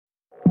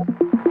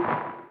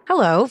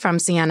Hello from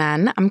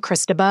CNN. I'm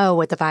Krista Bowe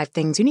with the 5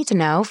 things you need to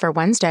know for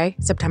Wednesday,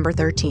 September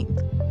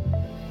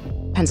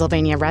 13th.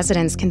 Pennsylvania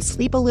residents can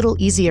sleep a little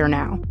easier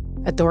now.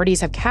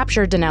 Authorities have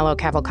captured Danilo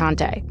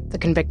Cavalcante, the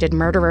convicted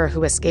murderer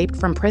who escaped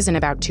from prison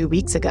about 2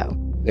 weeks ago.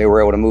 They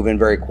were able to move in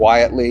very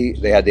quietly.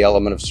 They had the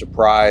element of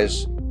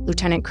surprise.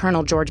 Lieutenant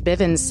Colonel George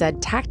Bivens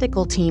said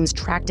tactical teams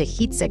tracked a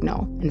heat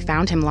signal and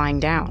found him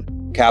lying down.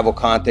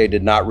 Cavalcante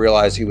did not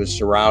realize he was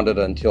surrounded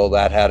until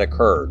that had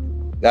occurred.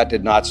 That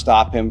did not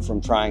stop him from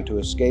trying to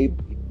escape.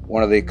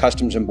 One of the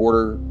Customs and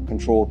Border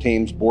Control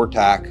teams,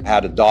 BORTAC,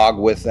 had a dog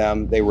with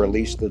them. They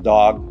released the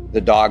dog.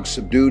 The dog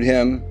subdued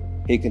him.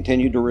 He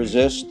continued to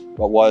resist,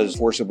 but was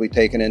forcibly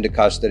taken into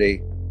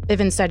custody.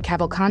 Bivens said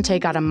Cavalcante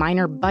got a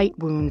minor bite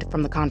wound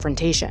from the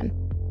confrontation.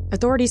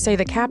 Authorities say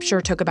the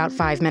capture took about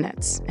 5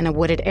 minutes in a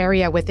wooded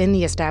area within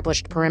the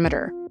established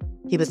perimeter.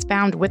 He was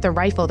found with a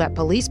rifle that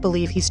police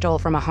believe he stole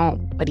from a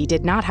home, but he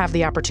did not have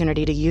the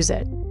opportunity to use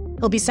it.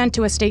 He'll be sent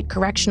to a state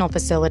correctional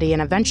facility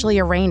and eventually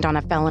arraigned on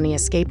a felony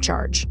escape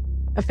charge.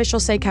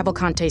 Officials say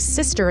Cavalcante's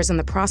sister is in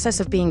the process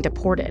of being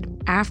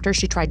deported after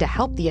she tried to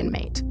help the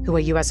inmate, who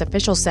a U.S.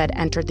 official said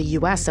entered the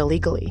U.S.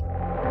 illegally.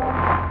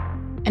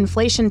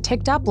 Inflation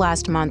ticked up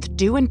last month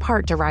due in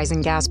part to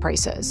rising gas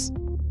prices.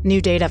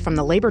 New data from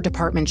the Labor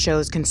Department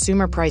shows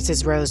consumer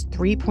prices rose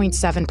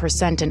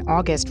 3.7% in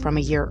August from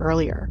a year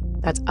earlier.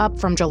 That's up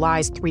from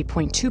July's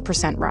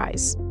 3.2%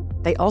 rise.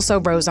 They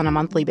also rose on a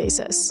monthly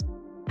basis.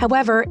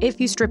 However,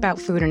 if you strip out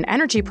food and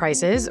energy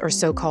prices, or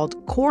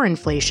so-called core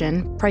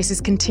inflation,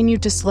 prices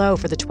continued to slow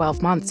for the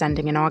 12 months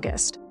ending in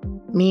August.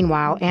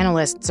 Meanwhile,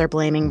 analysts are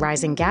blaming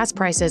rising gas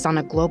prices on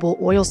a global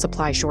oil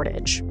supply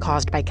shortage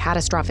caused by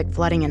catastrophic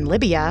flooding in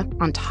Libya,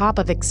 on top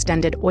of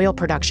extended oil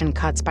production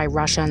cuts by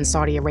Russia and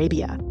Saudi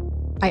Arabia.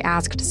 I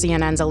asked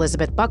CNN's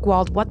Elizabeth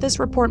Buchwald what this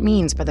report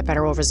means for the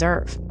Federal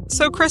Reserve.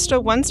 So,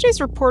 Krista, Wednesday's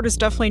report is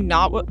definitely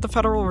not what the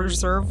Federal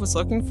Reserve was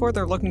looking for.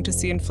 They're looking to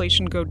see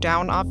inflation go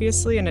down,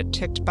 obviously, and it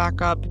ticked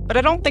back up. But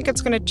I don't think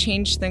it's going to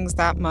change things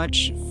that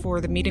much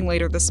for the meeting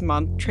later this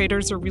month.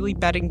 Traders are really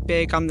betting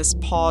big on this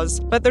pause,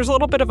 but there's a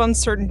little bit of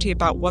uncertainty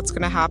about what's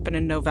going to happen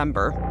in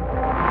November.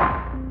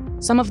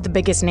 Some of the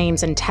biggest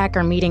names in tech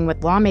are meeting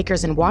with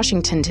lawmakers in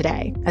Washington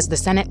today as the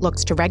Senate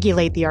looks to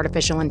regulate the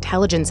artificial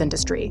intelligence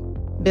industry.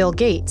 Bill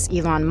Gates,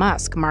 Elon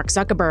Musk, Mark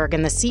Zuckerberg,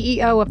 and the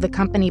CEO of the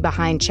company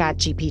behind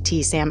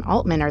ChatGPT, Sam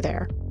Altman, are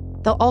there.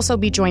 They'll also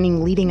be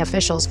joining leading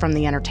officials from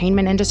the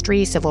entertainment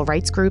industry, civil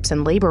rights groups,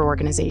 and labor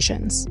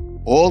organizations.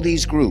 All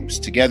these groups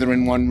together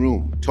in one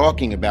room,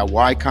 talking about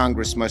why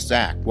Congress must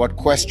act, what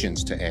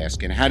questions to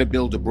ask, and how to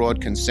build a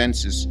broad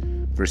consensus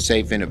for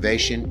safe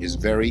innovation is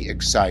very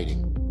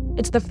exciting.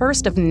 It's the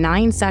first of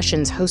 9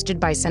 sessions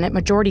hosted by Senate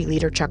Majority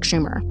Leader Chuck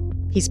Schumer.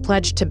 He's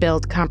pledged to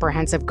build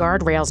comprehensive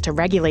guardrails to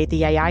regulate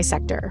the AI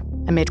sector,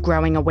 amid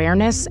growing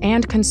awareness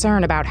and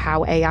concern about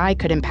how AI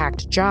could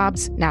impact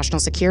jobs, national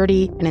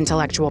security, and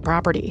intellectual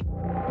property.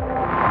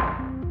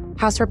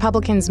 House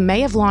Republicans may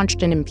have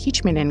launched an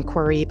impeachment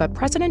inquiry, but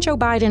President Joe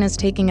Biden is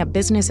taking a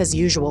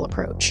business-as-usual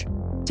approach.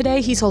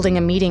 Today, he's holding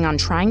a meeting on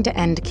trying to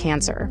end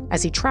cancer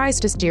as he tries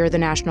to steer the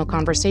national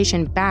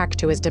conversation back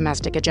to his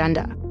domestic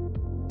agenda.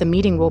 The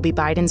meeting will be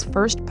Biden's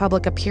first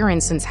public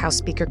appearance since House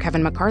Speaker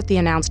Kevin McCarthy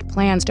announced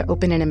plans to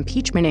open an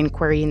impeachment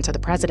inquiry into the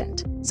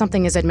president,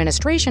 something his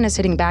administration is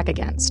hitting back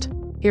against.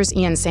 Here's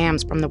Ian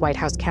Sams from the White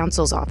House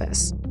counsel's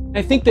office.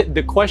 I think that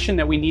the question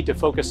that we need to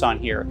focus on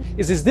here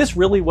is this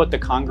really what the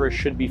Congress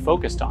should be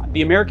focused on?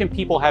 The American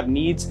people have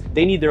needs.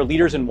 They need their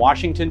leaders in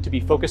Washington to be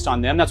focused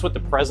on them. That's what the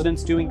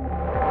president's doing.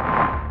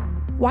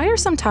 Why are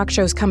some talk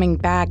shows coming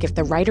back if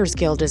the Writers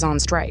Guild is on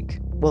strike?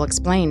 We'll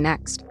explain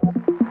next.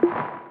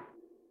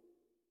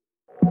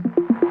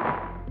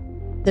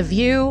 The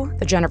View,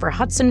 The Jennifer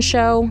Hudson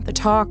Show, The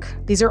Talk,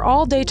 these are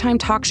all daytime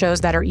talk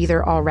shows that are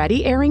either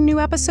already airing new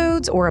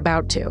episodes or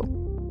about to.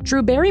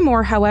 Drew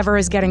Barrymore, however,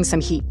 is getting some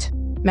heat.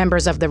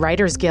 Members of the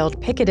Writers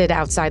Guild picketed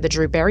outside the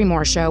Drew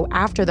Barrymore show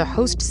after the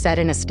host said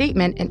in a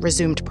statement it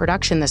resumed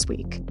production this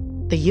week.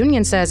 The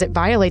union says it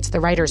violates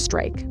the writers'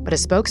 strike, but a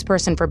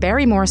spokesperson for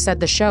Barrymore said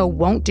the show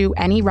won't do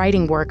any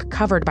writing work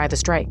covered by the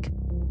strike.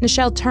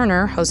 Nichelle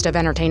Turner, host of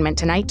Entertainment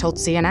Tonight, told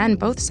CNN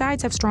both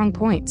sides have strong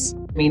points.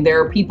 I mean,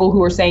 there are people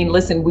who are saying,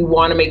 listen, we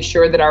want to make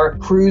sure that our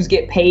crews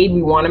get paid.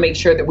 We want to make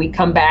sure that we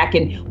come back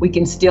and we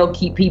can still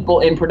keep people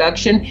in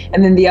production.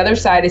 And then the other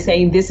side is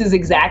saying this is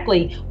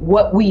exactly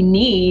what we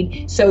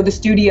need so the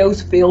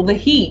studios feel the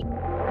heat.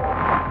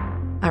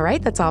 All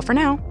right, that's all for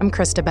now. I'm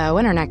Krista Bowe,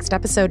 and our next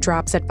episode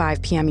drops at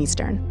 5 p.m.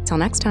 Eastern. Till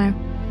next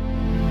time.